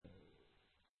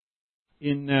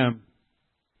In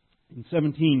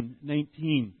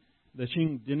 1719, the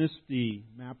Qing dynasty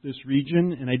mapped this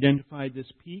region and identified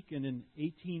this peak, and in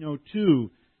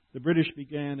 1802, the British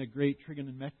began a great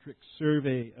trigonometric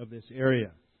survey of this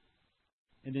area.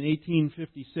 And in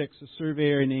 1856, a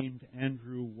surveyor named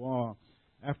Andrew Waugh,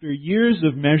 after years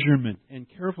of measurement and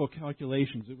careful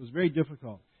calculations, it was very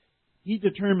difficult, he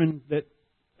determined that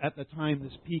at the time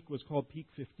this peak was called Peak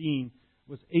 15,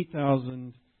 was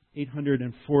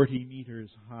 8,840 meters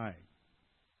high.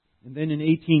 And then in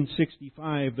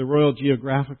 1865, the Royal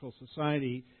Geographical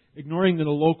Society, ignoring the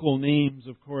local names,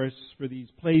 of course, for these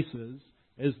places,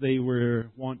 as they were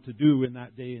wont to do in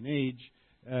that day and age,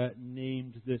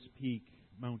 named this peak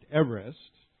Mount Everest,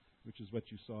 which is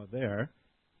what you saw there,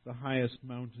 the highest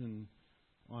mountain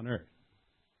on Earth.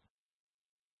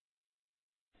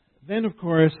 Then, of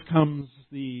course, comes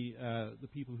the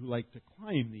people who like to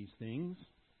climb these things,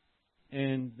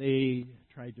 and they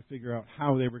tried to figure out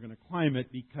how they were going to climb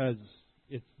it because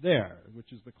it's there,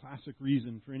 which is the classic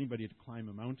reason for anybody to climb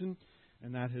a mountain,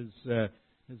 and that has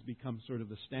become sort of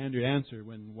the standard answer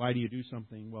when, why do you do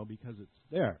something? Well, because it's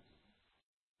there.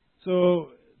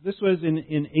 So this was in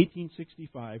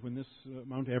 1865 when this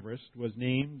Mount Everest was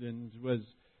named and was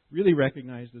really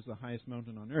recognized as the highest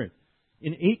mountain on Earth.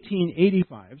 In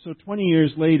 1885, so 20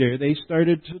 years later, they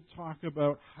started to talk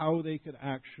about how they could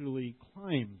actually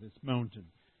climb this mountain.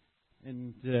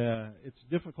 And it's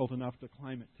difficult enough to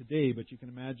climb it today, but you can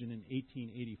imagine in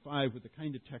 1885 with the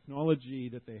kind of technology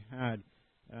that they had,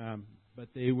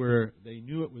 but they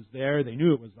knew it was there, they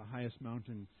knew it was the highest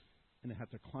mountain, and they had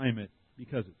to climb it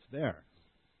because it's there.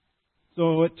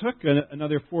 So it took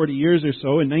another 40 years or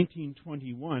so. In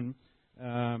 1921,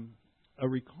 a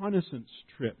reconnaissance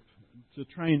trip to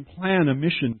try and plan a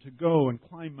mission to go and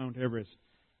climb Mount Everest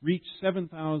reached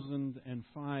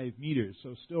 7,005 meters,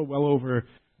 so still well over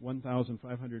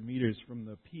 1,500 meters from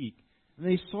the peak. And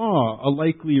they saw a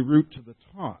likely route to the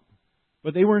top.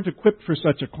 But they weren't equipped for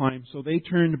such a climb, so they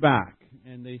turned back.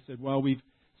 And they said, well, we've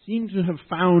seemed to have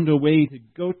found a way to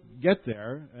get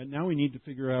there, and now we need to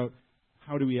figure out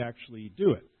how do we actually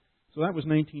do it. So that was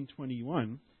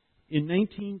 1921. In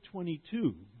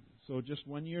 1922, so just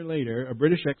 1 year later, a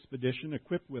British expedition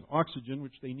equipped with oxygen,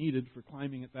 which they needed for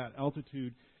climbing at that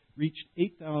altitude, reached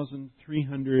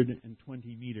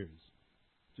 8,320 meters,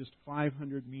 just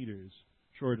 500 meters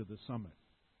short of the summit.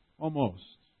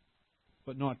 Almost,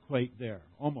 but not quite there.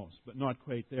 Almost, but not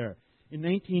quite there. In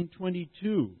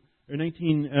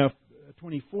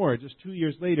 1924, just 2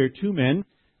 years later, two men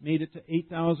made it to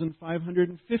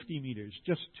 8,550 meters,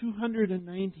 just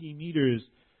 290 meters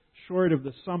short of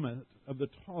the summit of the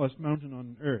tallest mountain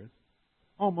on Earth.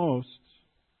 Almost,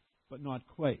 but not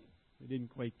quite. They didn't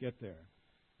quite get there.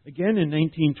 Again, in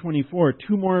 1924,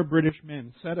 two more British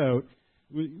men set out,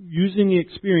 using the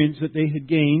experience that they had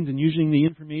gained and using the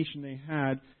information they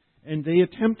had, and they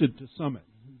attempted to summit.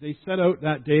 They set out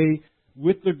that day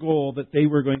with the goal that they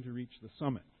were going to reach the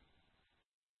summit.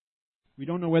 We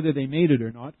don't know whether they made it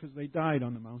or not because they died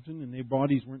on the mountain and their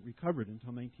bodies weren't recovered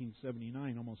until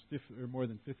 1979, almost 50, or more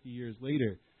than 50 years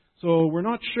later. So we're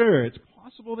not sure. It's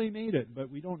possible they made it, but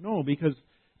we don't know because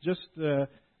just that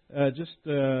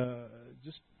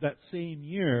same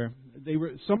year,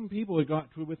 some people had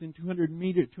got to within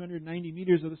 290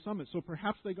 meters of the summit. So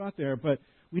perhaps they got there, but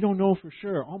we don't know for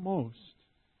sure. Almost,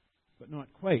 but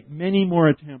not quite. Many more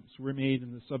attempts were made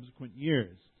in the subsequent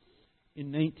years. In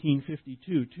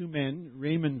 1952, two men,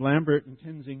 Raymond Lambert and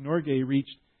Tenzing Norgay,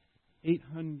 reached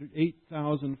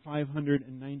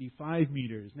 8,595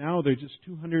 meters. Now they're just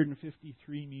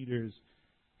 253 meters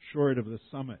short of the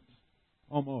summit.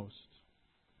 Almost,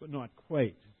 but not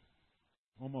quite.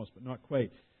 Almost, but not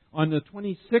quite. On the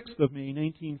 26th of May,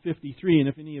 1953, and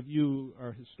if any of you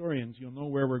are historians, you'll know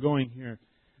where we're going here,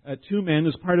 two men,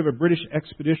 as part of a British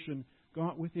expedition,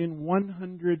 got within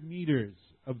 100 meters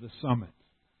of the summit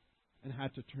and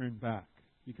had to turn back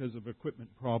because of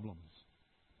equipment problems.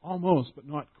 Almost, but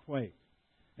not quite.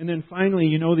 And then finally,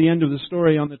 you know the end of the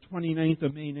story. On the 29th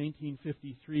of May,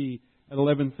 1953, at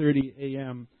 11:30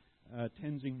 a.m.,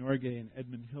 Tenzing Norgay and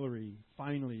Edmund Hillary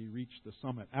finally reached the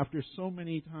summit. After so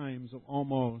many times of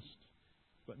almost,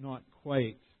 but not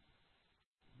quite,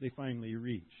 they finally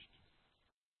reached.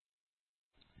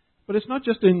 But it's not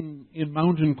just in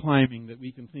mountain climbing that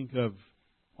we can think of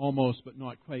almost but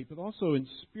not quite, but also in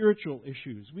spiritual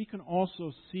issues. We can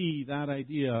also see that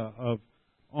idea of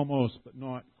almost but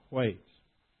not quite.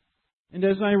 And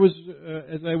as I was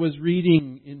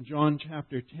reading in John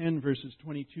chapter 10, verses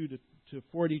 22 to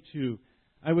 42,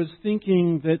 I was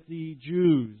thinking that the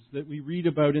Jews that we read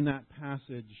about in that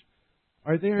passage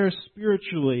are there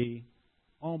spiritually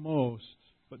almost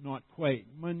but not quite.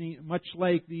 Much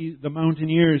like the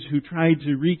mountaineers who tried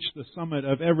to reach the summit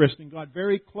of Everest and got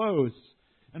very close,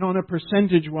 and on a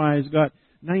percentage-wise got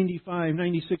 95,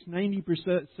 96,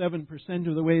 97%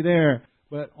 of the way there,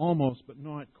 but almost, but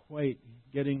not quite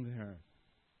getting there.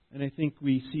 And I think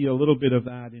we see a little bit of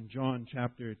that in John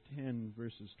chapter 10,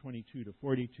 verses 22 to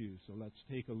 42. So let's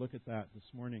take a look at that this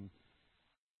morning.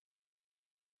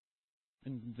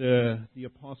 And the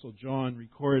Apostle John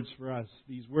records for us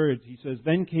these words. He says,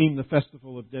 "Then came the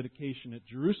festival of dedication at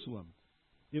Jerusalem.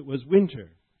 It was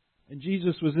winter, and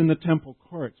Jesus was in the temple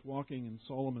courts, walking in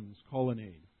Solomon's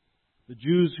colonnade. The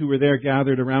Jews who were there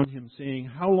gathered around him, saying,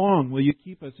 'How long will you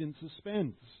keep us in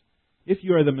suspense? If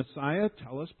you are the Messiah,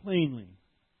 tell us plainly.'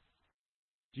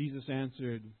 Jesus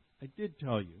answered, 'I did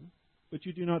tell you, but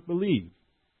you do not believe.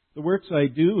 The works I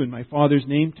do in my Father's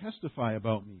name testify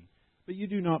about me, but you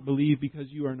do not believe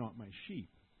because you are not my sheep.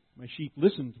 My sheep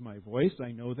listen to my voice,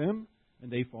 I know them,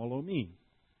 and they follow me.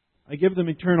 I give them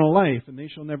eternal life, and they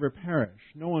shall never perish.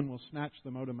 No one will snatch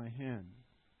them out of my hand.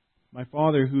 My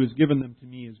Father who has given them to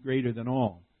me is greater than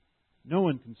all. No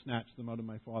one can snatch them out of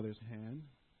my Father's hand.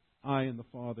 I and the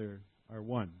Father are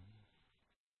one.'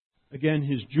 Again,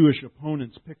 his Jewish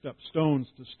opponents picked up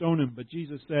stones to stone him, but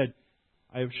Jesus said,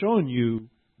 'I have shown you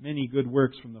many good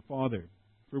works from the Father.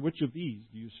 For which of these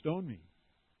do you stone me?'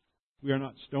 'We are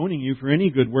not stoning you for any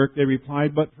good work,' they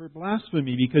replied, 'but for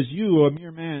blasphemy, because you, a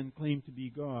mere man, claim to be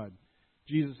God.'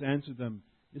 Jesus answered them,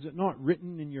 'Is it not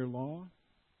written in your law?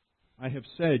 I have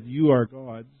said, you are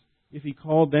gods. If he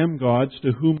called them gods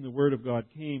to whom the word of God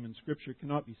came, and Scripture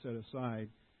cannot be set aside,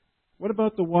 what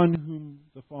about the one whom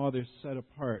the Father set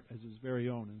apart as his very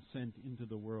own and sent into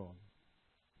the world?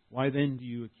 Why then do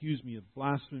you accuse me of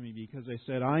blasphemy because I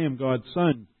said, I am God's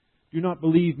Son? Do not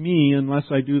believe me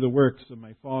unless I do the works of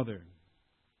my Father.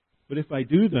 But if I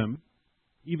do them,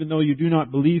 even though you do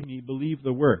not believe me, believe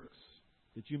the works,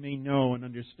 that you may know and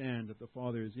understand that the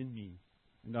Father is in me,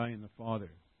 and I in the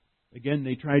Father." Again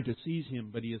they tried to seize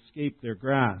him, but he escaped their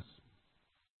grasp.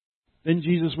 Then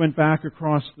Jesus went back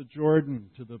across the Jordan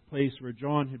to the place where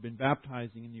John had been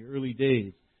baptizing in the early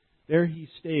days. There he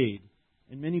stayed,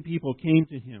 and many people came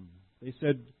to him. They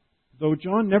said, "Though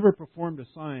John never performed a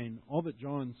sign, all that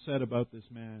John said about this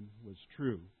man was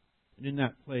true." And in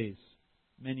that place,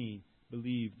 many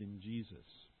believed in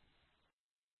Jesus.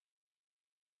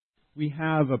 We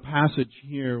have a passage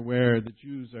here where the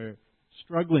Jews are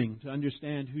struggling to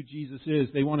understand who Jesus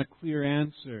is. They want a clear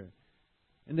answer.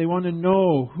 And they want to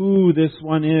know who this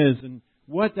one is and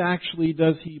what actually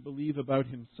does he believe about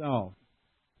himself.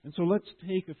 And so let's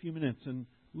take a few minutes and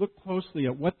look closely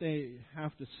at what they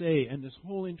have to say and this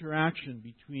whole interaction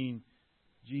between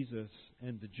Jesus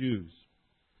and the Jews.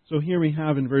 So here we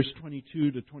have in verse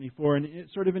 22 to 24, and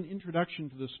it's sort of an introduction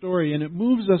to the story, and it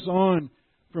moves us on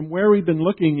from where we've been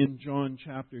looking in John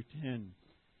chapter 10.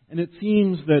 And it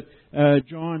seems that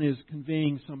John is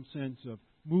conveying some sense of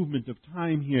movement of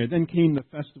time here. Then came the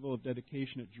festival of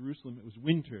dedication at Jerusalem. It was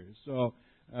winter, so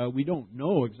we don't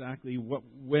know exactly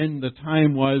when the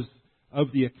time was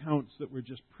of the accounts that were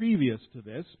just previous to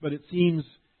this, but it seems,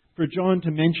 for John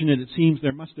to mention it, it seems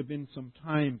there must have been some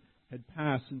time had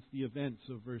passed since the events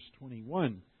of verse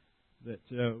 21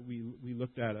 that we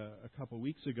looked at a couple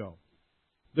weeks ago.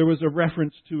 There was a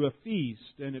reference to a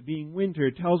feast, and it being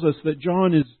winter tells us that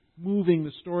John is moving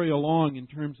the story along in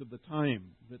terms of the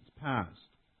time that's passed.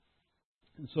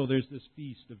 And so there's this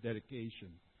Feast of Dedication.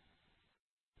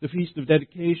 The Feast of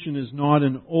Dedication is not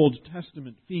an Old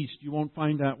Testament feast. You won't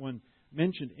find that one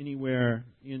mentioned anywhere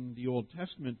in the Old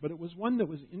Testament, but it was one that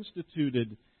was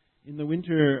instituted in the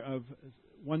winter of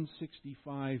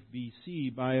 165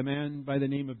 BC by a man by the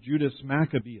name of Judas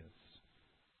Maccabeus.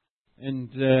 And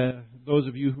those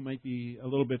of you who might be a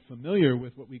little bit familiar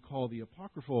with what we call the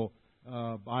Apocryphal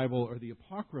Bible or the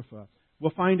Apocrypha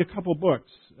will find a couple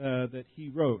books that he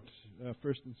wrote,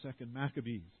 1st and 2nd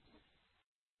Maccabees.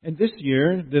 And this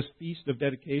year, this Feast of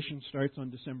Dedication starts on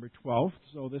December 12th,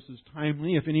 so this is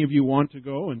timely. If any of you want to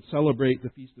go and celebrate the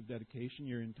Feast of Dedication,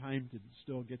 you're in time to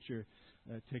still get your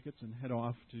tickets and head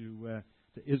off to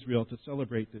Israel to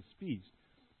celebrate this feast.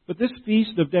 But this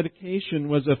Feast of Dedication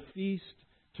was a feast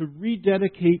to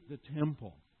rededicate the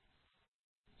temple.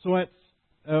 So at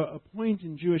a point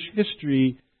in Jewish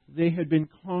history, they had been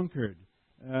conquered.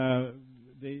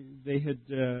 They had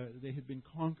been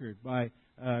conquered by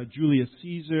Julius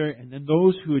Caesar, and then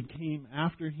those who had came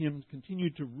after him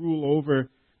continued to rule over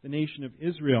the nation of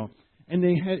Israel. And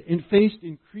they had faced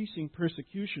increasing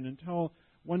persecution until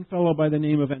one fellow by the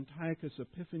name of Antiochus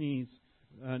Epiphanes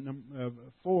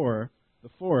the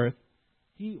fourth,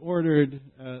 he ordered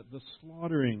the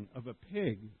slaughtering of a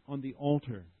pig on the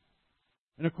altar.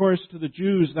 And of course, to the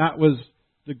Jews, that was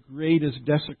the greatest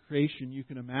desecration you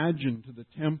can imagine to the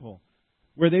temple,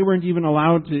 where they weren't even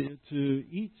allowed to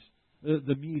eat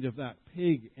the meat of that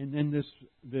pig. And then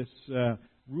this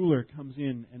ruler comes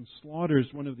in and slaughters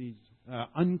one of these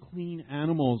unclean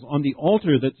animals on the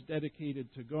altar that's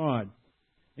dedicated to God.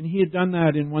 And he had done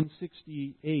that in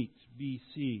 168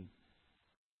 BC.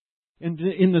 And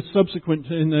in the subsequent,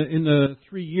 in the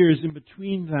 3 years in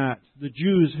between that, the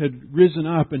Jews had risen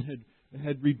up and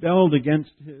had rebelled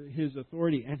against his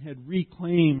authority and had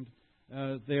reclaimed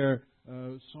their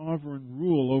sovereign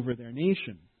rule over their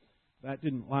nation. That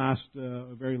didn't last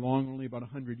very long, only about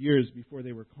 100 years before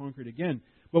they were conquered again.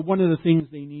 But one of the things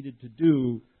they needed to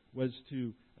do was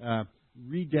to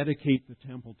rededicate the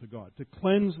temple to God, to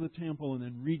cleanse the temple and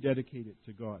then rededicate it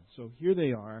to God. So here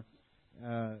they are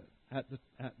at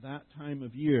that time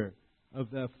of year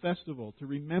of the festival to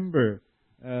remember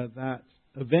that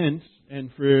event. And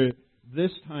for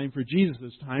this time, for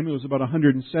Jesus' time, it was about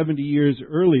 170 years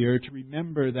earlier, to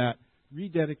remember that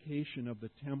rededication of the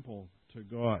temple to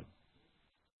God.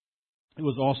 It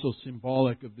was also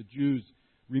symbolic of the Jews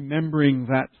remembering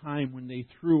that time when they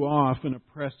threw off an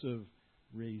oppressive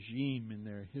regime in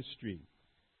their history.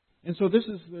 And so this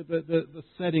is the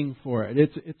setting for it.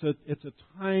 It's a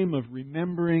time of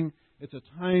remembering. It's a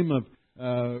time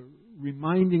of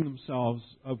reminding themselves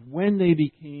of when they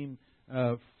became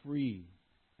free.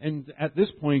 And at this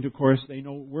point, of course, they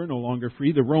were no longer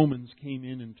free. The Romans came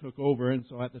in and took over. And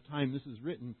so at the time this is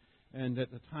written, and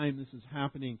at the time this is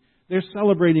happening, they're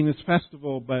celebrating this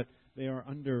festival, but they are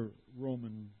under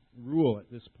Roman rule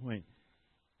at this point.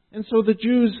 And so the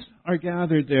Jews are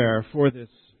gathered there for this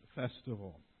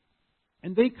festival.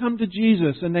 And they come to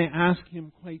Jesus and they ask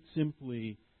him quite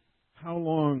simply, how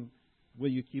long will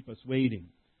you keep us waiting?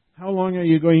 How long are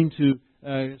you going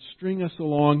to string us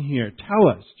along here?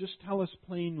 Just tell us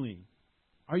plainly,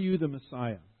 are you the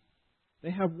Messiah?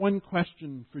 They have one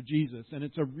question for Jesus, and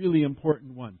it's a really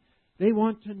important one. They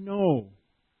want to know,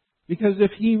 because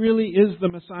if he really is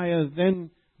the Messiah, then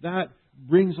that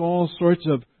brings all sorts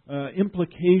of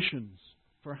implications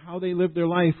for how they live their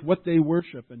life, what they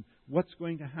worship, and what's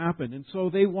going to happen. And so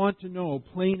they want to know,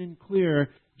 plain and clear,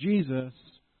 Jesus,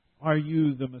 are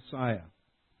you the Messiah?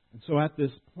 And so at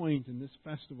this point in this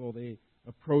festival, they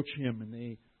approach him and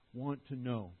they want to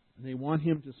know. And they want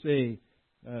him to say,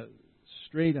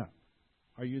 straight up,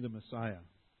 are you the Messiah?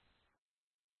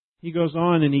 He goes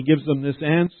on and he gives them this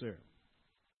answer.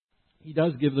 He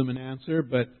does give them an answer,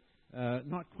 but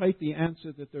not quite the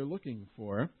answer that they're looking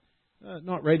for.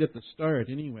 Not right at the start,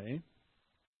 anyway.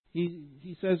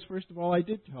 He says, first of all, I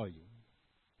did tell you.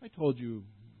 I told you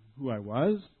who I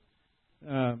was.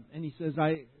 And he says,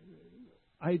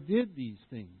 I did these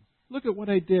things. Look at what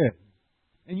I did.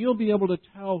 And you'll be able to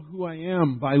tell who I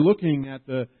am by looking at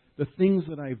the things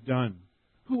that I've done.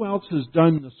 Who else has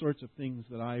done the sorts of things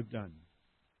that I've done?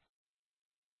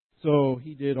 So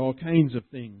he did all kinds of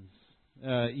things,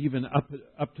 even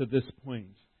up to this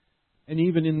point. And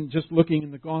even in just looking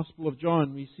in the Gospel of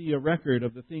John, we see a record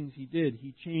of the things he did.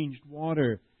 He changed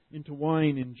water into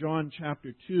wine in John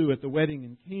chapter 2 at the wedding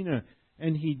in Cana.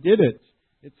 And he did it.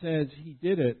 It says he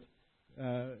did it.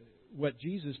 What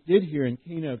Jesus did here in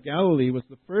Cana of Galilee was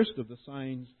the first of the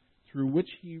signs through which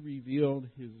he revealed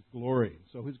his glory.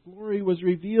 So his glory was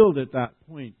revealed at that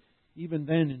point, even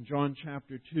then in John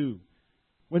chapter 2.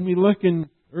 When we look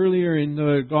earlier in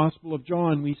the Gospel of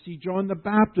John, we see John the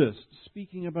Baptist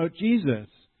speaking about Jesus.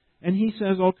 And he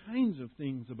says all kinds of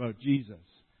things about Jesus.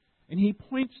 And he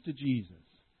points to Jesus.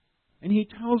 And he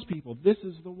tells people, this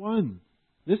is the one.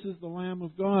 This is the Lamb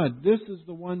of God. This is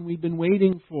the one we've been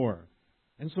waiting for.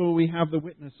 And so we have the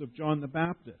witness of John the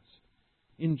Baptist.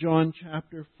 In John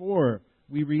chapter 4,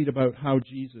 we read about how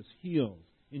Jesus heals.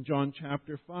 In John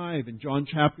chapter 5, in John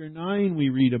chapter 9, we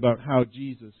read about how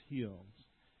Jesus heals.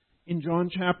 In John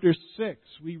chapter 6,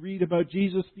 we read about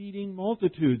Jesus feeding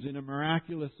multitudes in a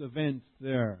miraculous event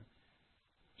there.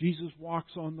 Jesus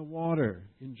walks on the water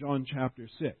in John chapter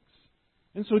 6.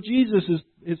 And so Jesus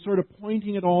is sort of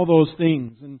pointing at all those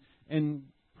things and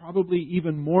probably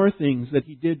even more things that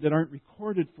he did that aren't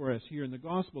recorded for us here in the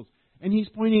Gospels. And he's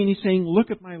pointing and he's saying, look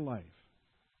at my life.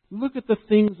 Look at the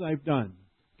things I've done.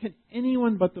 Can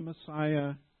anyone but the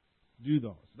Messiah do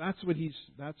those? That's what he's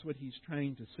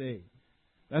trying to say.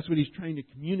 That's what he's trying to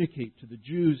communicate to the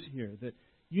Jews here, that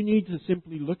you need to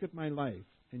simply look at my life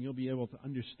and you'll be able to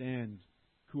understand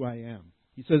who I am.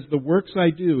 He says, the works I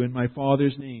do in my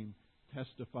Father's name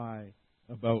testify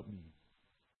about me.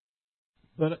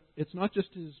 But it's not just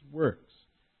his works.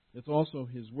 It's also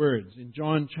his words. In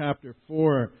John chapter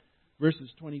 4, verses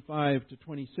 25 to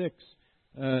 26,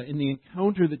 in the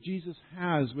encounter that Jesus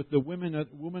has with the woman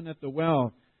at the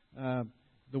well,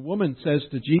 the woman says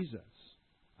to Jesus,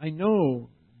 I know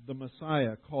the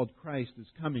Messiah called Christ is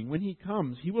coming. When He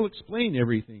comes, He will explain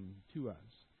everything to us.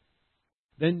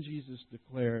 Then Jesus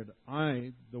declared,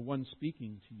 I, the one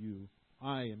speaking to you,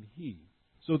 I am He.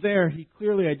 So there He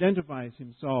clearly identifies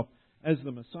Himself as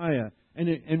the Messiah.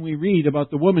 And we read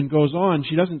about the woman goes on.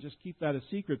 She doesn't just keep that a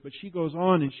secret, but she goes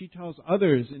on and she tells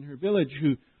others in her village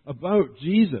about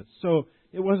Jesus. So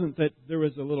it wasn't that there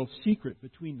was a little secret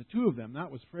between the two of them.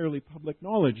 That was fairly public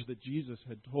knowledge that Jesus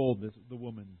had told the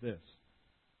woman this.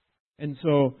 And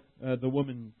so the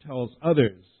woman tells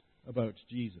others about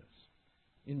Jesus.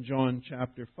 In John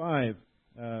chapter 5,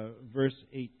 verse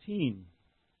 18,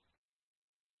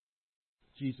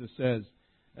 Jesus says,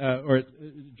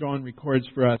 John records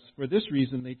for us, for this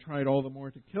reason they tried all the more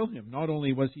to kill Him. Not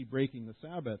only was He breaking the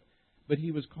Sabbath, but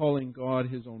He was calling God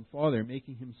His own Father,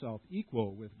 making Himself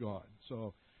equal with God.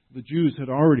 So the Jews had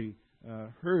already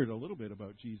heard a little bit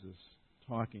about Jesus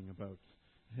talking about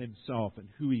Himself and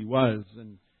who He was,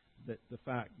 and that the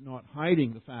fact, not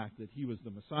hiding the fact that He was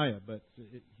the Messiah, but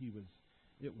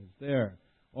it was there.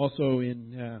 Also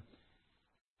in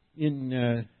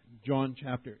John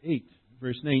chapter 8,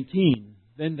 verse 19,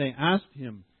 then they asked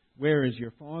Him, where is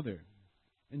your Father?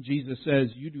 And Jesus says,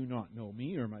 you do not know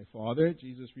me or my Father.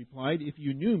 Jesus replied, if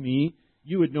you knew me,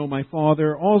 you would know my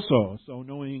Father also. So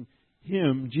knowing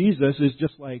Him, Jesus, is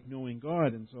just like knowing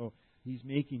God. And so He's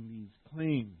making these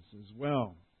claims as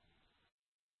well.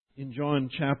 In John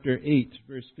chapter 8,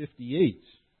 verse 58,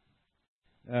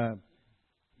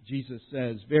 Jesus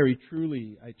says, very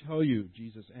truly, I tell you,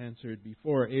 Jesus answered,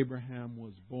 before Abraham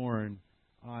was born,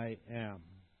 I am.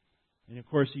 And of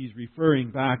course, He's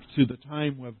referring back to the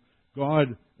time of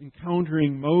God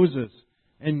encountering Moses.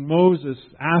 And Moses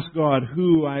asked God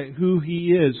who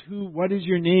He is. What is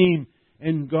your name?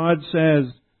 And God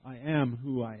says, I am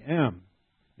who I am.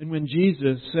 And when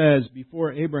Jesus says,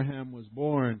 before Abraham was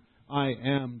born, I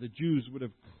am, the Jews would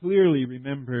have clearly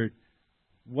remembered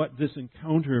what this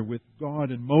encounter with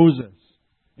God and Moses,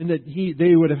 and that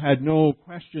they would have had no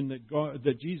question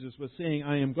that Jesus was saying,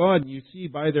 I am God. And you see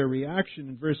by their reaction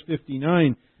in verse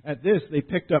 59, at this they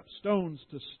picked up stones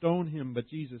to stone Him, but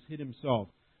Jesus hid Himself,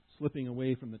 slipping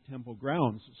away from the temple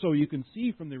grounds. So you can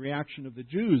see from the reaction of the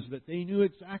Jews that they knew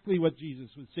exactly what Jesus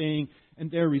was saying,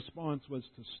 and their response was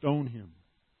to stone Him.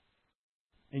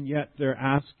 And yet they're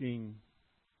asking,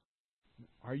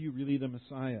 are you really the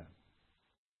Messiah?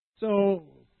 So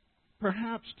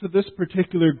perhaps to this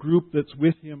particular group that's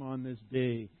with Him on this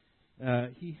day,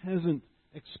 He hasn't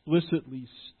explicitly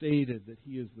stated that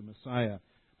He is the Messiah,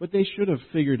 but they should have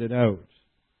figured it out.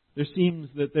 There seems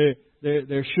that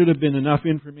there should have been enough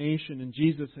information, and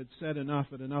Jesus had said enough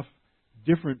at enough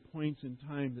different points in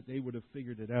time that they would have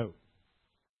figured it out.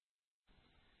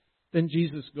 Then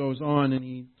Jesus goes on and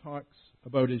He talks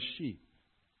about His sheep.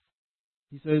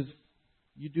 He says,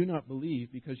 you do not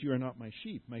believe because you are not my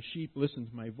sheep. My sheep listen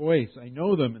to my voice. I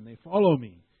know them and they follow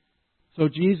me. So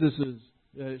Jesus'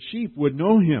 sheep would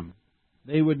know Him.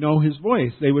 They would know His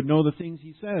voice. They would know the things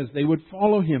He says. They would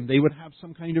follow Him. They would have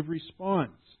some kind of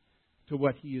response to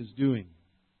what He is doing.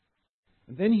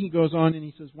 And then He goes on and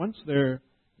He says, once they're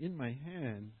in my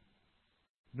hand,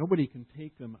 nobody can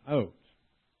take them out.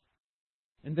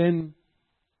 And then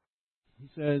He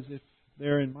says, if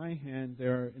they're in my hand,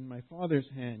 they're in my Father's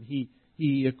hand. He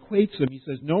equates them. He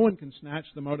says, no one can snatch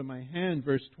them out of my hand,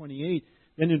 verse 28.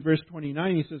 Then in verse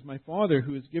 29, He says, my Father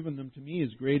who has given them to me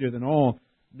is greater than all.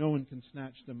 No one can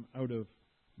snatch them out of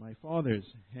my Father's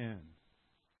hand.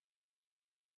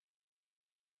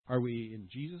 Are we in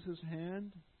Jesus'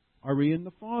 hand? Are we in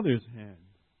the Father's hand?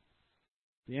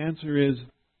 The answer is,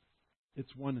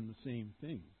 it's one and the same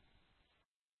thing.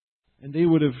 And they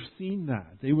would have seen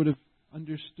that. They would have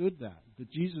understood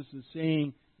that Jesus is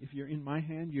saying, if you're in my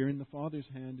hand, you're in the Father's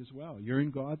hand as well. You're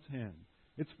in God's hand.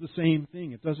 It's the same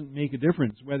thing. It doesn't make a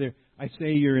difference whether I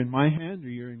say you're in my hand or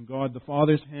you're in God the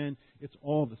Father's hand. It's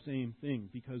all the same thing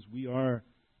because we are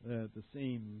the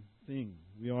same thing.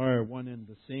 We are one and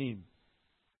the same.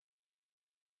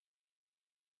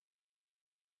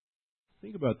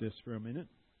 Think about this for a minute.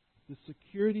 The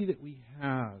security that we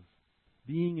have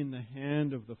being in the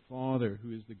hand of the Father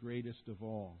who is the greatest of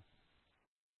all.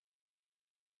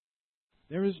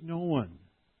 There is no one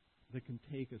that can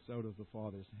take us out of the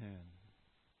Father's hand.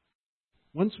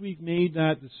 Once we've made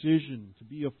that decision to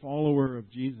be a follower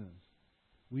of Jesus,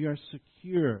 we are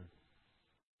secure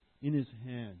in His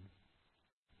hand.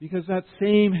 Because that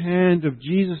same hand of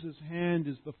Jesus' hand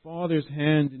is the Father's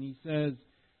hand, and He says,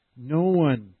 no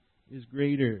one is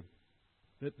greater.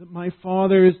 That my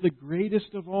Father is the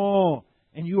greatest of all.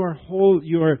 And you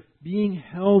are being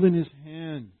held in His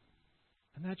hand.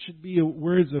 And that should be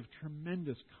words of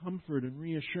tremendous comfort and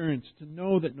reassurance to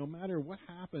know that no matter what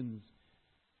happens,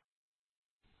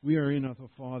 we are in the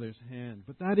Father's hand.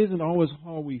 But that isn't always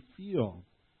how we feel.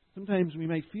 Sometimes we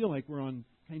might feel like we're on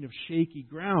kind of shaky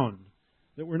ground,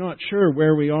 that we're not sure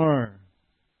where we are.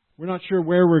 We're not sure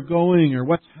where we're going or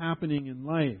what's happening in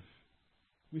life.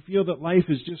 We feel that life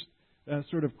is just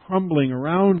sort of crumbling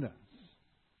around us.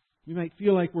 We might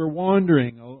feel like we're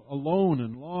wandering alone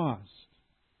and lost.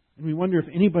 And we wonder if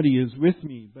anybody is with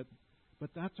me, but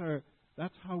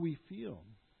that's how we feel.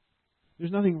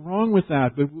 There's nothing wrong with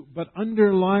that, but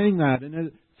underlying that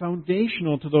and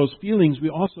foundational to those feelings, we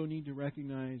also need to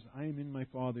recognize I am in my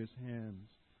Father's hands.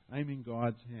 I'm in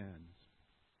God's hands.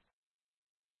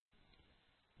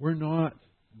 We're not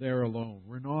there alone.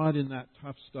 We're not in that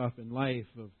tough stuff in life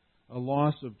of a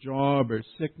loss of job or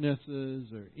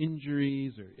sicknesses or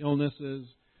injuries or illnesses,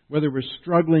 whether we're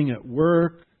struggling at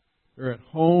work or at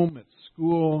home, at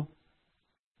school,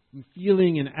 and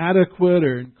feeling inadequate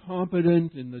or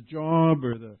incompetent in the job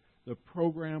or the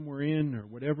program we're in or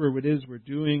whatever it is we're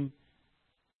doing.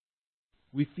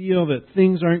 We feel that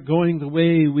things aren't going the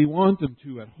way we want them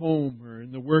to at home or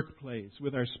in the workplace,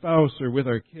 with our spouse or with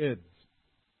our kids.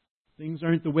 Things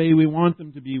aren't the way we want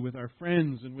them to be with our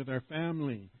friends and with our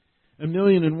family.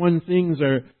 1,000,001 things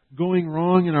are going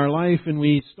wrong in our life, and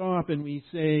we stop and we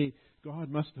say, God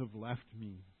must have left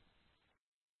me.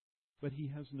 But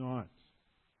He has not.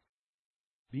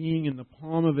 Being in the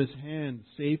palm of His hand,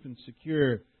 safe and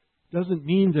secure, doesn't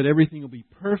mean that everything will be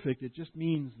perfect. It just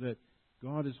means that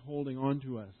God is holding on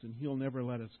to us, and He'll never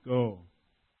let us go.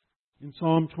 In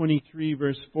Psalm 23,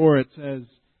 verse 4, it says,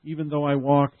 even though I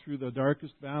walk through the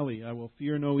darkest valley, I will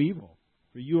fear no evil,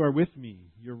 for you are with me,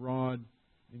 your rod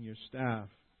and your staff,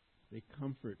 they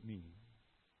comfort me.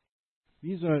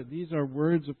 These are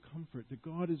words of comfort, that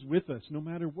God is with us no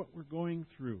matter what we're going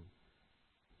through.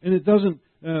 And it doesn't,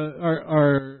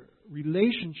 our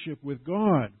relationship with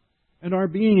God and our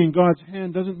being in God's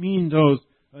hand doesn't mean those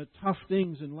tough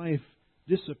things in life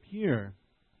disappear,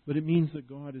 but it means that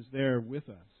God is there with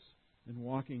us and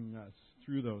walking us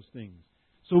through those things.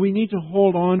 So we need to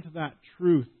hold on to that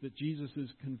truth that Jesus is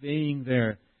conveying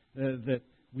there, that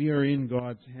we are in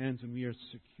God's hands and we are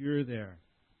secure there,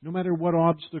 no matter what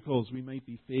obstacles we might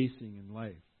be facing in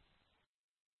life.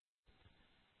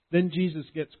 Then Jesus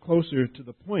gets closer to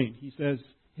the point. He says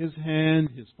His hand,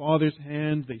 His Father's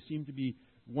hand, they seem to be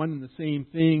one and the same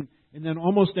thing, and then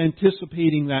almost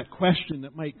anticipating that question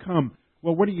that might come.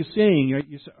 Well, what are you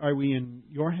saying? Are we in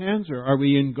your hands or are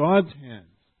we in God's hands?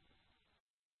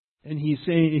 And he's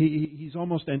saying, he's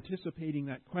almost anticipating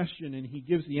that question, and he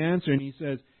gives the answer, and he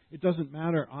says, it doesn't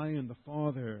matter, I and the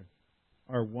Father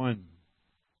are one.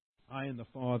 I and the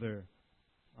Father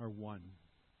are one.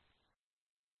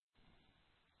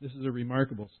 This is a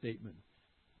remarkable statement.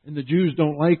 And the Jews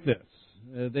don't like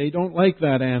this. They don't like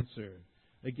that answer.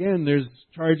 Again, there's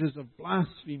charges of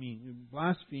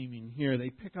blaspheming here. They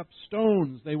pick up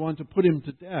stones. They want to put Him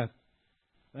to death.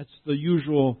 That's the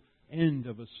usual end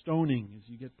of a stoning, as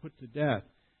you get put to death.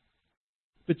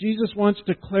 But Jesus wants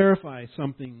to clarify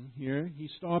something here. He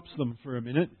stops them for a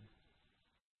minute.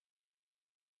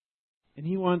 And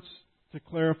He wants to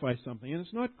clarify something. And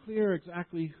it's not clear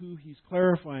exactly who He's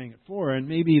clarifying it for. And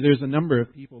maybe there's a number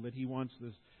of people that He wants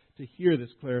to hear this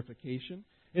clarification.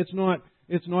 It's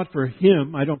not for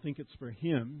Him. I don't think it's for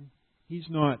Him. He's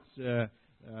not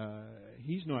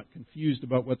confused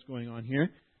about what's going on here.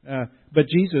 But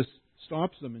Jesus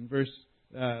stops them in verse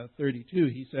 32.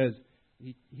 He says,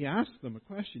 he asks them a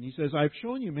question. He says, I've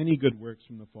shown you many good works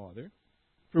from the Father.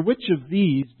 For which of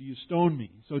these do you stone me?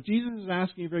 So Jesus is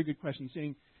asking a very good question.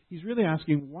 He's really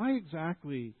asking, why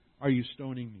exactly are you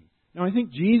stoning me? Now, I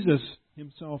think Jesus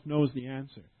Himself knows the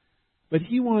answer. But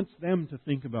He wants them to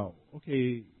think about,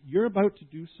 okay, you're about to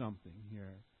do something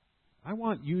here. I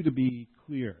want you to be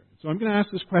clear. So I'm going to ask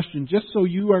this question just so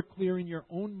you are clear in your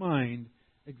own mind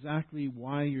exactly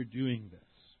why you're doing this.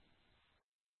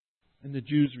 And the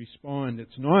Jews respond,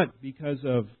 it's not because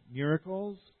of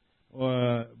miracles,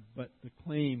 but the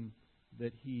claim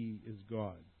that He is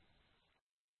God.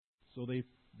 So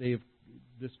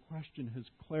this question has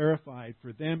clarified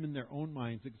for them in their own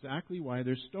minds exactly why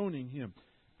they're stoning Him.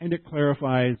 And it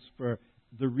clarifies for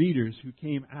the readers who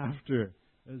came after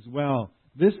as well.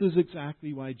 This is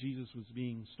exactly why Jesus was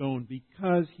being stoned,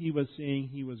 because He was saying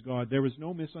He was God. There was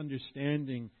no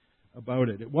misunderstanding about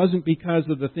it. It wasn't because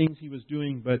of the things He was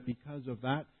doing, but because of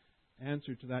that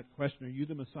answer to that question, are you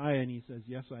the Messiah? And He says,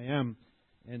 yes, I am.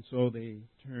 And so they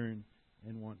turn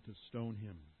and want to stone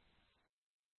Him.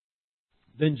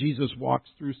 Then Jesus walks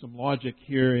through some logic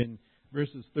here in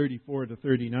verses 34 to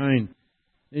 39.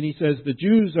 And he says, the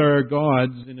Jews are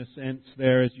gods, in a sense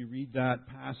there, as you read that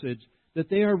passage, that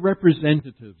they are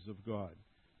representatives of God.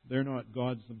 They're not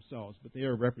gods themselves, but they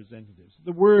are representatives.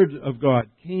 The Word of God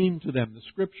came to them. The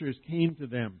Scriptures came to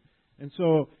them. And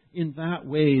so, in that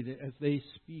way, as they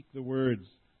speak the words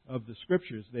of the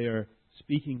Scriptures, they are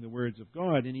speaking the words of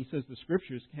God. And he says the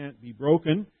Scriptures can't be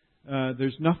broken.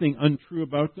 There's nothing untrue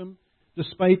about them.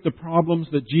 Despite the problems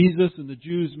that Jesus and the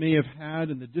Jews may have had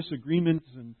and the disagreements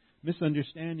and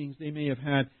misunderstandings they may have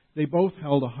had, they both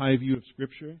held a high view of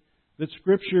Scripture. That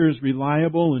Scripture is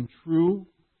reliable and true,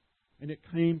 and it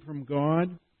came from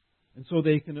God. And so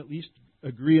they can at least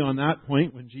agree on that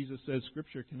point when Jesus says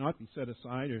Scripture cannot be set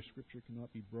aside or Scripture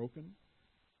cannot be broken.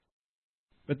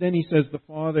 But then he says the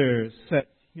Father set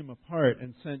him apart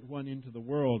and sent one into the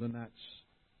world, and that's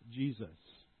Jesus.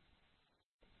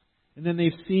 And then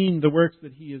they've seen the works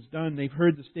that he has done. They've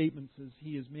heard the statements as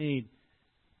he has made,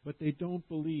 but they don't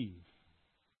believe.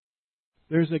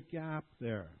 There's a gap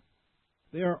there.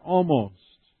 They are almost,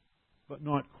 but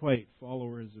not quite,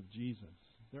 followers of Jesus.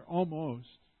 They're almost,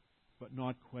 but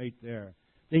not quite there.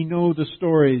 They know the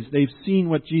stories. They've seen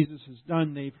what Jesus has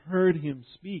done. They've heard him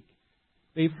speak.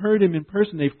 They've heard him in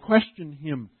person. They've questioned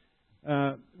him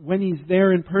when he's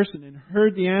there in person and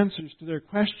heard the answers to their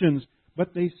questions,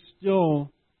 but they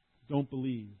still don't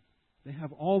believe. They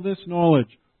have all this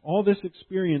knowledge, all this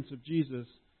experience of Jesus,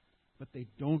 but they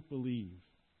don't believe.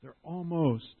 They're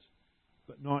almost,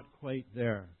 but not quite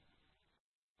there.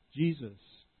 Jesus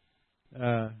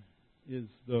is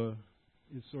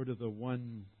sort of the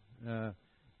one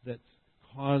that's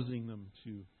causing them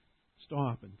to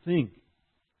stop and think.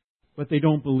 But they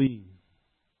don't believe.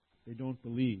 They don't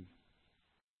believe.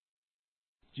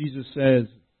 Jesus says,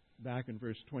 back in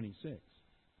verse 26,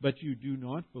 but you do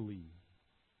not believe.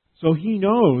 So he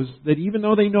knows that even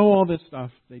though they know all this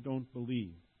stuff, they don't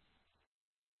believe.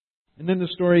 And then the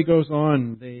story goes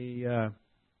on.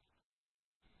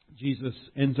 Jesus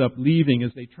ends up leaving.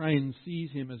 As they try and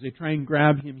seize him, as they try and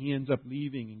grab him, he ends up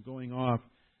leaving and going off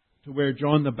to where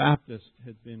John the Baptist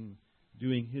had been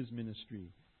doing his ministry.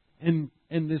 And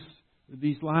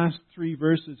these last 3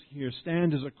 verses here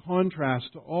stand as a contrast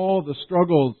to all the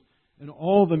struggles and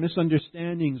all the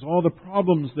misunderstandings, all the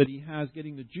problems that he has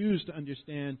getting the Jews to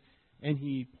understand. And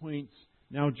he points,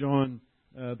 now John,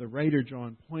 the writer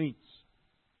John, points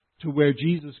to where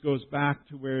Jesus goes back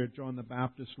to where John the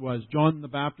Baptist was. John the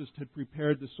Baptist had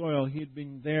prepared the soil. He had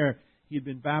been there. He had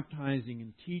been baptizing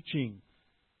and teaching.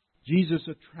 Jesus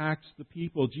attracts the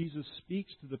people. Jesus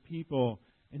speaks to the people,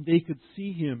 and they could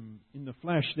see him in the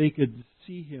flesh. They could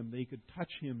see him. They could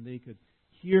touch him. They could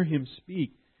hear him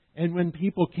speak. And when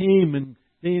people came and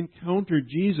they encountered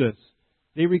Jesus,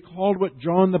 they recalled what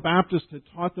John the Baptist had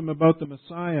taught them about the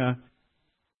Messiah.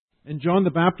 And John the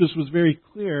Baptist was very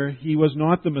clear he was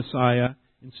not the Messiah.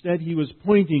 Instead, he was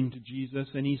pointing to Jesus,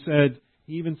 and he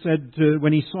even said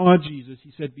when he saw Jesus,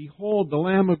 he said, "Behold, the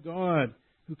Lamb of God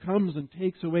who comes and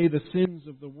takes away the sins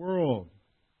of the world."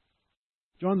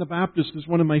 John the Baptist is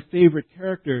one of my favorite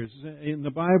characters in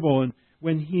the Bible, and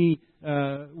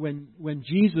when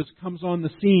Jesus comes on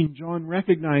the scene, John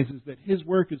recognizes that his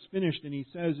work is finished, and he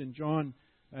says in John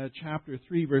chapter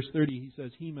 3, verse 30, he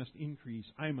says, "He must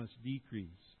increase, I must decrease."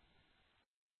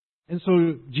 And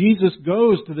so Jesus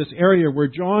goes to this area where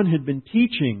John had been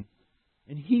teaching,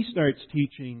 and he starts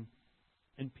teaching,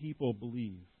 and people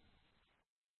believe.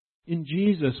 In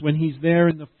Jesus, when he's there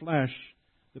in the flesh,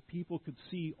 the people could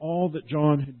see all that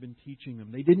John had been teaching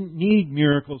them. They didn't need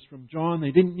miracles from John.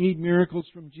 They didn't need miracles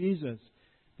from Jesus.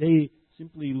 They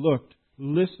simply looked,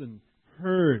 listened,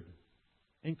 heard,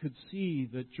 and could see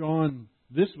that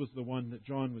this was the one that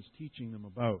John was teaching them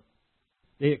about.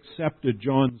 They accepted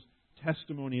John's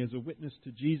testimony as a witness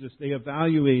to Jesus. They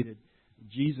evaluated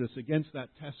Jesus against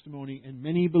that testimony, and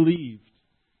many believed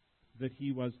that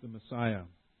he was the Messiah.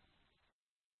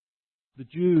 The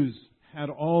Jews had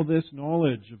all this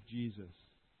knowledge of Jesus,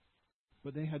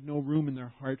 but they had no room in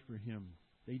their heart for him.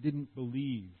 They didn't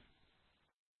believe.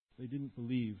 They didn't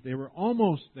believe. They were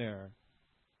almost there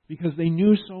because they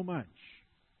knew so much,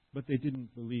 but they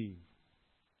didn't believe.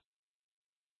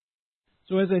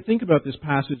 So as I think about this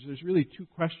passage, there's really 2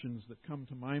 questions that come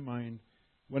to my mind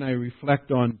when I reflect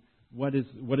on what is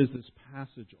this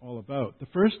passage all about. The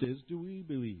first is, do we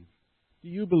believe? Do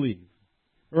you believe?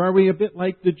 Or are we a bit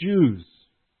like the Jews?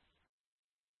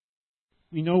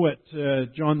 We know what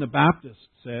John the Baptist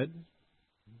said.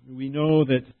 We know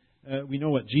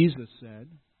what Jesus said.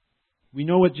 We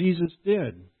know what Jesus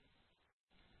did.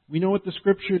 We know what the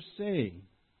Scriptures say.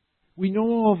 We know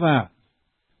all that.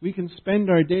 We can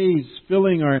spend our days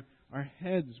filling our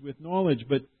heads with knowledge,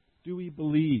 but do we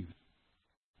believe?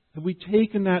 Have we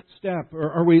taken that step?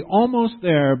 Or are we almost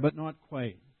there, but not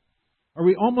quite? Are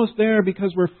we almost there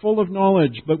because we're full of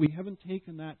knowledge, but we haven't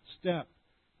taken that step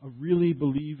of really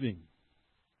believing?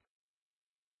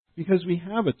 Because we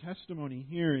have a testimony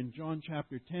here in John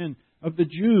chapter 10 of the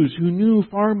Jews who knew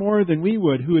far more than we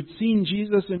would, who had seen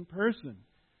Jesus in person,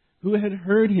 who had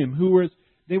heard Him,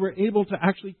 they were able to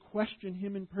actually question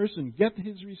Him in person, get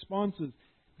His responses.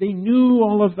 They knew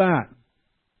all of that,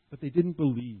 but they didn't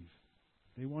believe.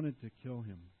 They wanted to kill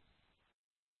Him.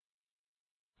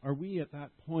 Are we at that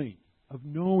point of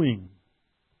knowing,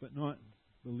 but not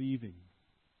believing?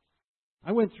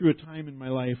 I went through a time in my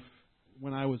life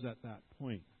when I was at that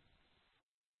point.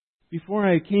 Before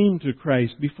I came to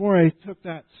Christ, before I took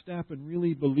that step and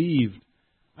really believed,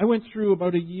 I went through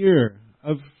about a year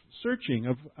of searching,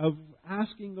 of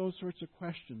asking those sorts of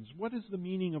questions. What is the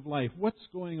meaning of life? What's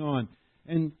going on?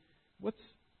 And what's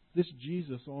this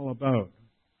Jesus all about?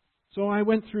 So I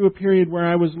went through a period where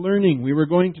I was learning. We were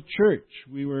going to church.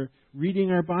 We were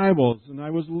reading our Bibles, and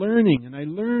I was learning, and I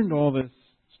learned all this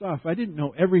stuff. I didn't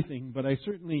know everything, but I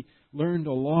certainly learned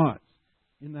a lot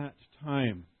in that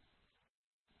time.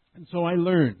 And so I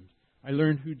learned. I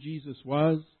learned who Jesus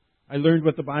was. I learned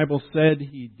what the Bible said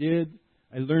He did.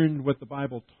 I learned what the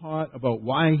Bible taught about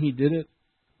why He did it,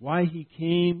 why He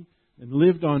came and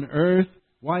lived on earth,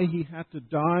 why He had to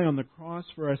die on the cross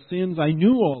for our sins. I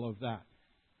knew all of that.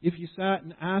 If you sat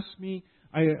and asked me,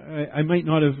 I might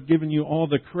not have given you all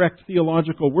the correct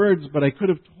theological words, but I could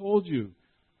have told you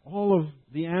all of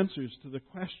the answers to the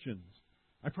questions.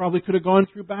 I probably could have gone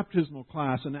through baptismal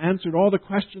class and answered all the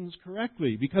questions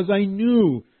correctly because I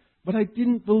knew, but I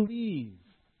didn't believe.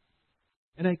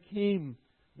 And I came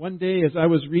one day as I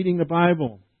was reading the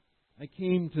Bible, I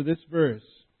came to this verse.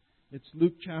 It's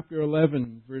Luke chapter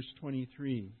 11, verse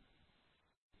 23.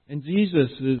 And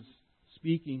Jesus is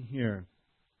speaking here.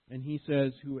 And He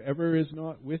says, "Whoever is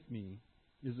not with me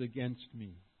is against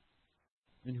me.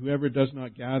 And whoever does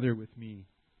not gather with me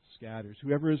scatters."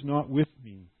 Whoever is not with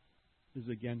me is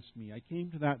against me. I came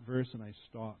to that verse and I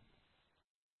stopped.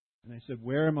 And I said,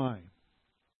 where am I?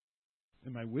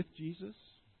 Am I with Jesus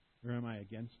or am I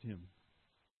against Him?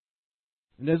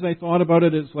 And as I thought about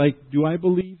it, it's like, do I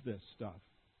believe this stuff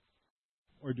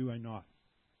or do I not?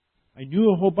 I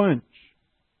knew a whole bunch,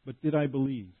 but did I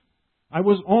believe? I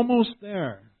was almost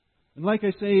there. And like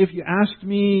I say, if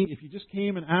you just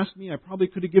came and asked me, I probably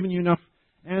could have given you enough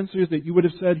answers that you would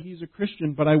have said He's a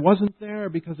Christian, but I wasn't there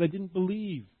because I didn't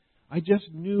believe. I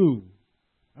just knew.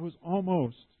 I was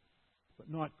almost, but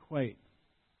not quite.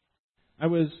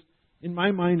 In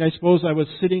my mind, I suppose I was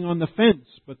sitting on the fence,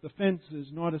 but the fence is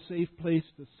not a safe place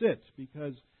to sit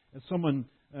because as someone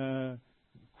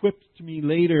quipped to me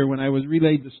later when I was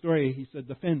relayed the story, he said,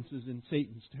 the fence is in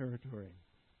Satan's territory.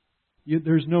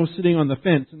 There's no sitting on the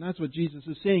fence, and that's what Jesus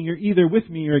is saying. You're either with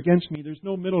me or against me. There's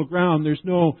no middle ground. There's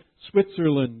no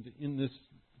Switzerland in this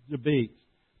debate.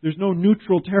 There's no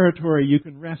neutral territory you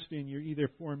can rest in. You're either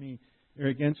for me or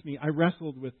against me. I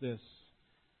wrestled with this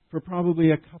for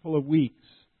probably a couple of weeks.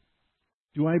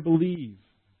 Do I believe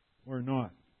or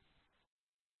not?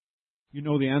 You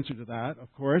know the answer to that,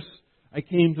 of course. I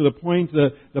came to the point,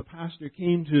 the pastor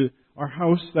came to our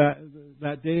house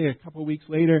that day, a couple of weeks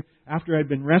later, after I'd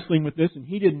been wrestling with this, and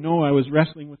he didn't know I was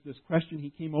wrestling with this question. He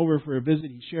came over for a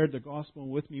visit. He shared the gospel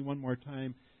with me one more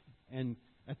time. And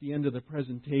at the end of the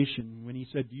presentation, when he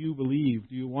said, do you believe?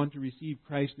 Do you want to receive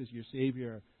Christ as your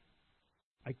Savior?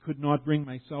 I could not bring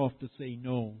myself to say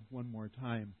no one more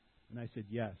time. And I said,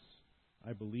 yes,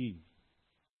 I believe.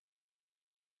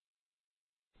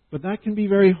 But that can be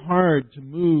very hard to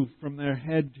move from their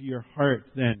head to your heart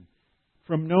then.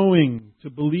 From knowing to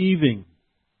believing.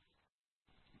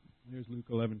 There's Luke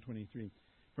 11:23.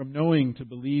 From knowing to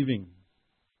believing.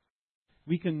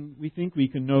 We think we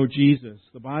can know Jesus,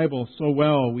 the Bible, so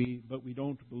well, but we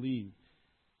don't believe.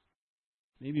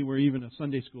 Maybe we're even a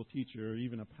Sunday school teacher or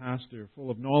even a pastor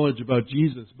full of knowledge about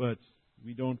Jesus, but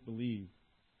we don't believe.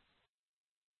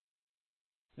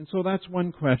 And so that's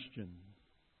one question.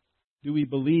 Do we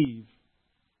believe?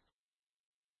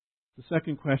 The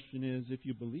second question is, if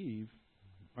you believe,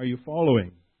 are you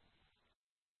following?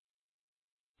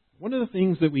 One of the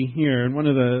things that we hear, and one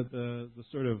of the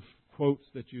sort of quotes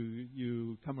that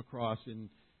you come across in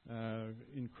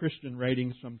Christian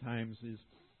writings sometimes is,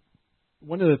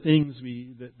 one of the things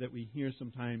that we hear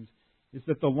sometimes is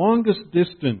that the longest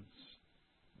distance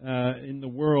in the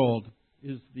world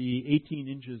is the 18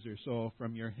 inches or so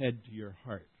from your head to your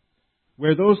heart,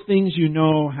 where those things you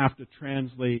know have to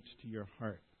translate to your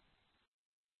heart.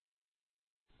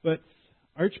 But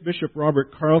Archbishop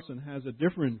Robert Carlson has a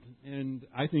different and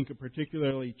I think a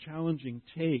particularly challenging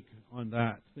take on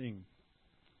that thing.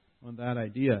 on that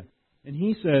idea. And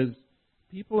he says,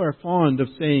 people are fond of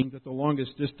saying that the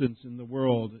longest distance in the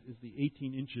world is the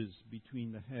 18 inches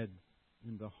between the head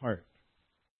and the heart.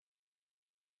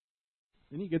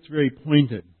 Then he gets very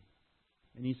pointed.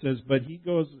 And he says, but he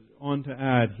goes on to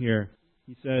add here,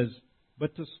 he says,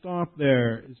 but to stop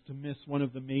there is to miss one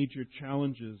of the major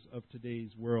challenges of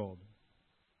today's world.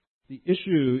 The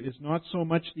issue is not so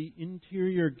much the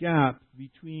interior gap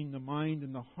between the mind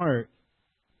and the heart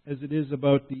as it is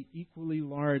about the equally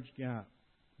large gap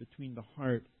between the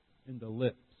heart and the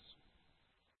lips.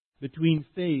 Between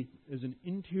faith as an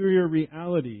interior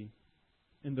reality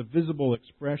and the visible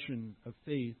expression of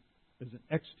faith as an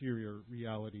exterior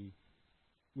reality,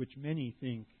 which many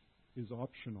think is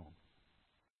optional.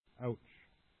 Ouch.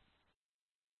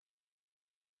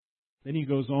 Then he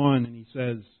goes on and he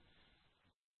says,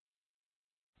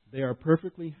 they are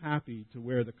perfectly happy to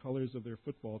wear the colors of their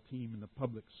football team in the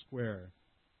public square,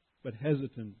 but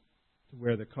hesitant to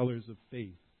wear the colors of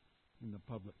faith in the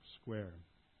public square.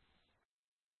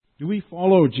 Do we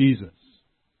follow Jesus?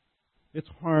 It's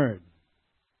hard.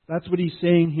 That's what he's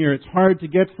saying here. It's hard to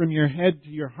get from your head to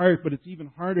your heart, but it's even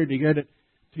harder to get it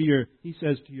to your, he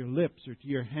says, to your lips or to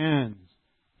your hands,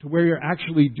 to where you're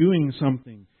actually doing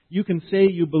something. You can say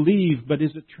you believe, but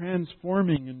is it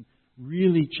transforming and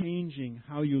really changing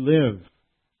how you live?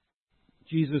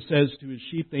 Jesus says to his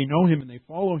sheep, they know him and they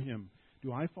follow him.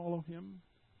 Do I follow him?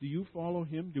 Do you follow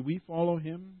him? Do we follow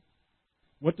him?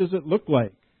 What does it look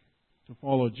like to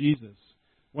follow Jesus?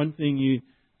 One thing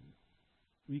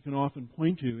we can often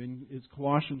point to is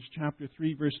Colossians chapter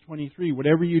 3, verse 23.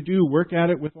 Whatever you do, work at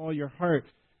it with all your heart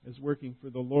as working for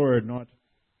the Lord, not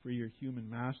for your human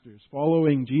masters.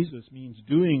 Following Jesus means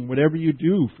doing whatever you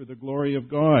do for the glory of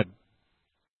God.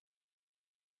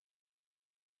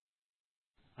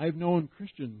 I've known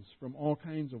Christians from all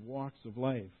kinds of walks of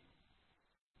life,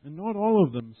 and not all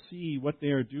of them see what they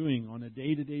are doing on a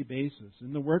day-to-day basis,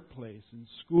 in the workplace, in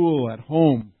school, at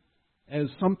home, as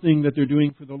something that they're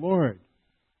doing for the Lord.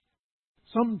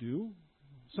 Some do.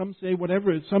 Some say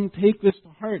whatever. Some take this to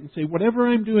heart and say, whatever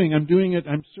I'm doing it,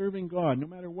 I'm serving God, no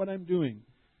matter what I'm doing.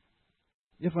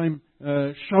 If I'm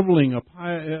shoveling a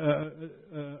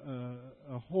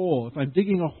hole, if I'm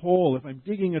digging a hole, if I'm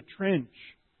digging a trench,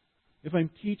 if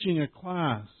I'm teaching a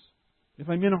class, if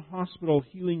I'm in a hospital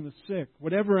healing the sick,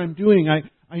 whatever I'm doing,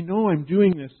 I know I'm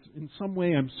doing this in some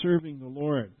way. I'm serving the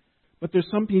Lord. But there's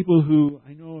some people who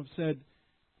I know have said,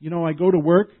 I go to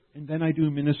work and then I do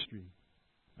ministry.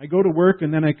 I go to work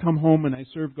and then I come home and I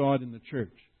serve God in the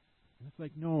church. And it's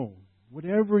like, no.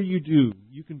 Whatever you do,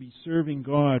 you can be serving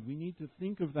God. We need to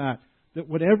think of that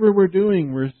whatever we're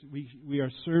doing, we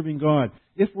are serving God.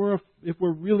 If we're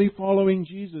really following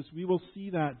Jesus, we will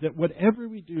see that whatever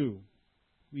we do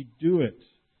it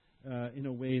in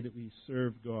a way that we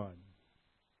serve God.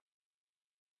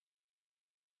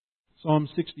 Psalm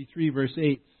 63, verse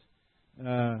 8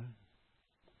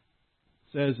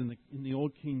 says in the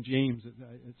Old King James,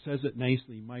 it says it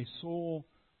nicely, my soul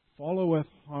followeth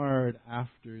hard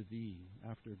after thee,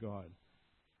 after God.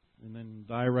 And then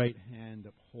thy right hand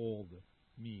uphold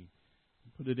me.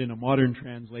 Put it in a modern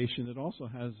translation. It also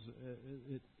has,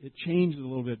 it changed a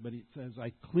little bit, but it says,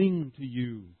 I cling to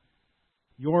you.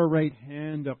 Your right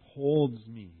hand upholds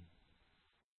me.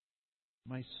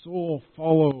 My soul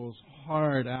follows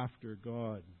hard after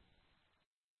God.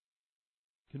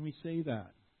 Can we say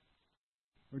that?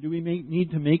 Or do we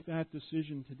need to make that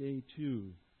decision today too?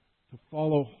 To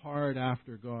follow hard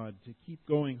after God, to keep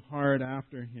going hard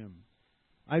after Him.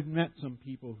 I've met some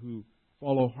people who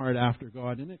follow hard after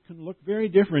God, and it can look very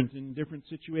different in different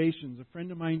situations. A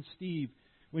friend of mine, Steve,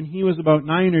 when he was about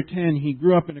 9 or 10, he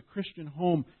grew up in a Christian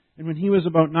home, and when he was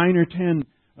about 9 or 10,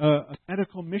 a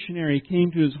medical missionary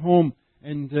came to his home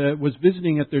and was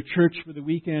visiting at their church for the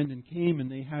weekend and came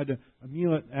and they had a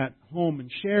meal at home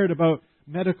and shared about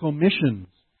medical missions.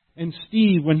 And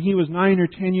Steve, when he was 9 or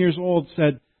 10 years old,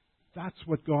 said, that's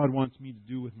what God wants me to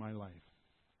do with my life.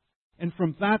 And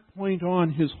from that point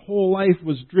on, his whole life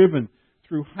was driven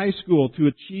through high school to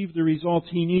achieve the results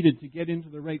he needed to get into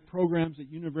the right programs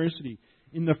at university.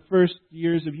 In the first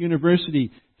years of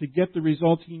university, to get the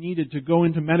results he needed to go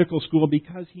into medical school,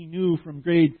 because he knew from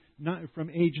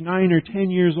age 9 or 10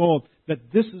 years old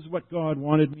that this is what God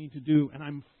wanted me to do, and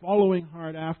I'm following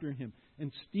hard after Him.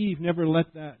 And Steve never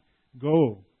let that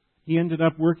go. He ended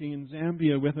up working in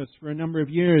Zambia with us for a number of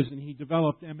years, and he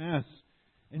developed MS.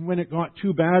 And when it got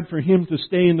too bad for him to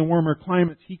stay in the warmer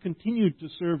climates, he continued to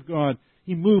serve God.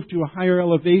 He moved to a higher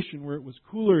elevation where it was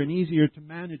cooler and easier to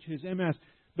manage his MS.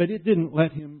 But it didn't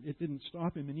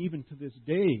stop him. And even to this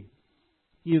day,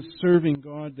 He is serving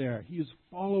God there. He is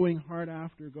following hard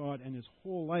after God, and his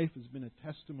whole life has been a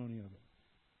testimony of it.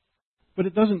 But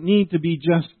it doesn't need to be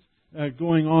just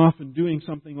going off and doing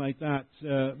something like that,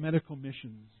 medical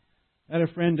missions. I had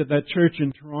a friend at that church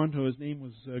in Toronto. His name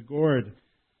was Gord.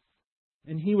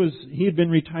 And he had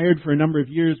been retired for a number of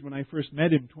years when I first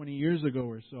met him 20 years ago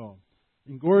or so.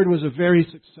 And Gord was a very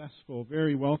successful,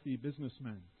 very wealthy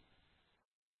businessman.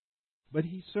 But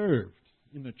he served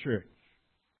in the church.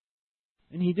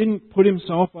 And he didn't put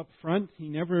himself up front. He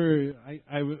never,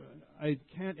 I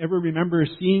can't ever remember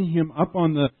seeing him up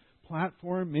on the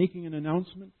platform making an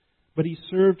announcement. But he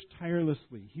served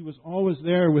tirelessly. He was always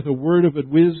there with a word of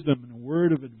wisdom and a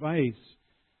word of advice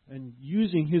and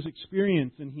using his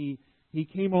experience. And he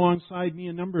came alongside me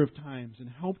a number of times and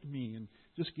helped me and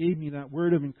just gave me that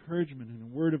word of encouragement and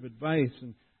a word of advice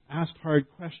and asked hard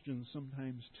questions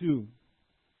sometimes too.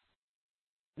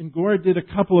 And Gord did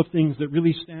a couple of things that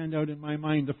really stand out in my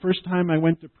mind. The first time I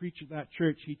went to preach at that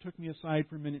church, he took me aside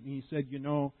for a minute and he said,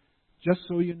 just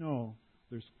so you know,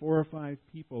 there's 4 or 5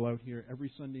 people out here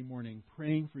every Sunday morning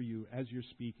praying for you as you're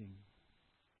speaking.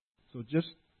 So just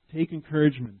take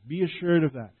encouragement. Be assured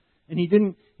of that. And he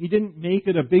didn't make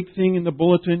it a big thing in the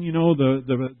bulletin,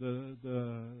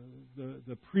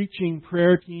 the preaching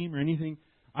prayer team or anything.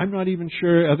 I'm not even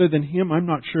sure, other than him, I'm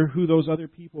not sure who those other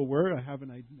people were.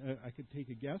 I could take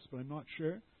a guess, but I'm not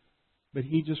sure. But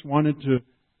he just wanted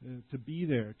to be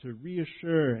there, to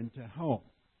reassure and to help.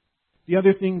 The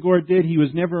other thing Gord did, he was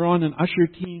never on an usher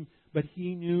team, but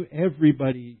he knew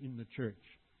everybody in the church.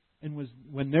 And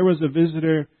when there was a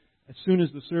visitor, as soon as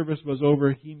the service was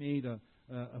over, he made a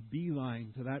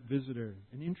beeline to that visitor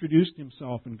and introduced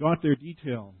himself and got their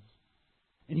details.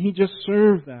 And he just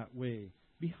served that way,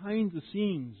 behind the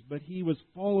scenes, but he was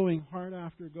following hard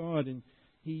after God, and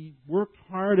he worked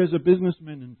hard as a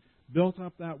businessman and built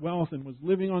up that wealth and was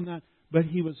living on that, but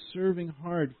he was serving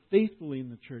hard, faithfully in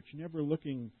the church, never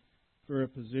looking for a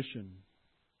position.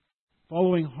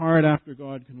 Following hard after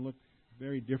God can look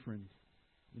very different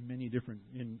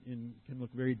can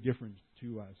look very different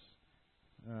to us.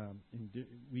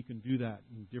 We can do that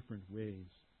in different ways.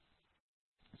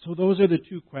 So those are the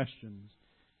 2 questions.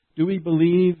 Do we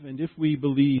believe? And if we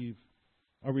believe,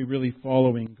 are we really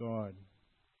following God?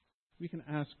 We can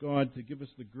ask God to give us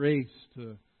the grace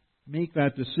to make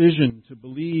that decision, to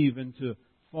believe and to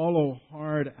follow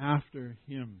hard after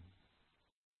Him.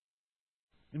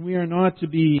 And we are not to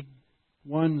be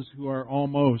ones who are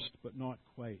almost, but not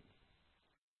quite.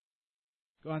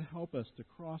 God, help us to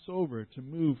cross over, to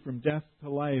move from death to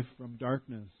life, from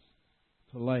darkness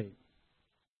to light.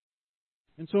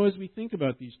 And so as we think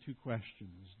about these 2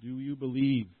 questions, do you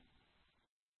believe?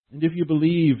 And if you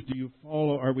believe,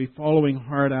 are we following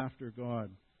hard after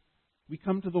God? We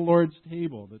come to the Lord's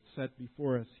table that's set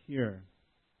before us here.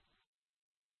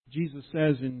 Jesus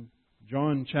says in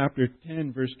John chapter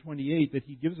 10, verse 28, that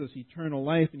He gives us eternal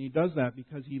life, and He does that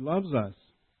because He loves us,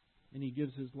 and He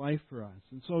gives His life for us.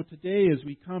 And so today, as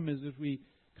we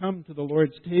come to the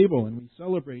Lord's table, and we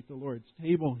celebrate the Lord's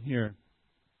table here,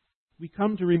 we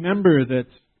come to remember that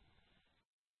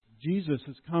Jesus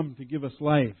has come to give us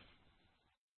life.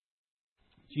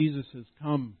 Jesus has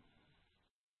come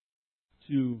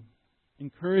to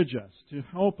encourage us, to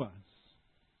help us,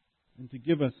 and to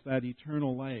give us that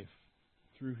eternal life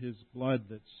through His blood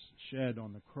that's shed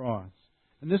on the cross.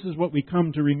 And this is what we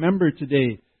come to remember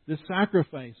today, the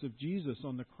sacrifice of Jesus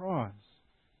on the cross.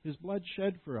 His blood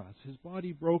shed for us, His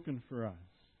body broken for us.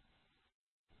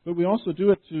 But we also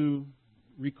do it to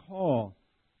recall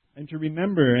and to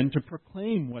remember and to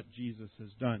proclaim what Jesus has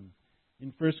done.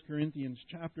 In 1 Corinthians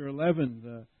chapter 11,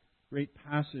 the great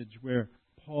passage where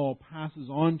Paul passes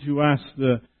on to us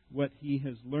what he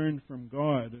has learned from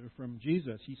God, or from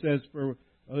Jesus. He says, 1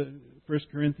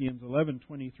 Corinthians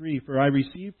 11:23, "For I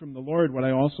received from the Lord what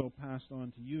I also passed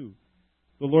on to you.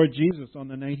 The Lord Jesus, on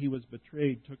the night He was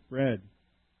betrayed, took bread.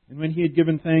 And when He had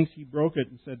given thanks, He broke it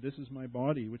and said, 'This is my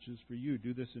body, which is for you.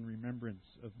 Do this in remembrance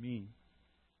of me.'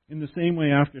 In the same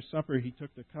way, after supper, He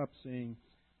took the cup, saying,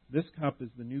 'This cup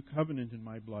is the new covenant in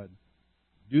my blood.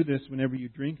 Do this whenever you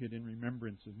drink it in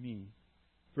remembrance of me.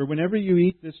 For whenever you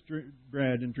eat this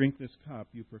bread and drink this cup,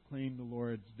 you proclaim the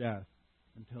Lord's death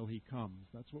until He comes.'"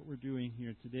 That's what we're doing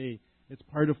here today. It's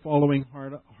part of following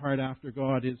hard after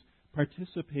God, is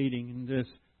participating in this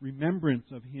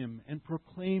remembrance of Him and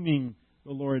proclaiming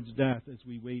the Lord's death as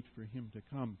we wait for Him to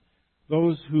come.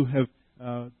 Those who have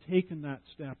taken that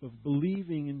step of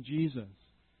believing in Jesus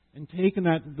and taken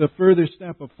the further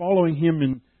step of following Him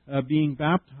and being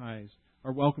baptized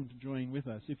are welcome to join with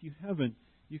us. If you haven't,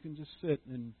 you can just sit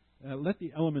and let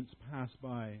the elements pass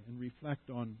by and reflect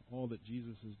on all that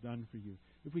Jesus has done for you.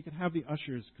 If we could have the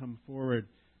ushers come forward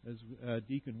as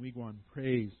Deacon Wigwan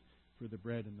prays for the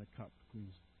bread and the cup,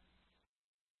 please.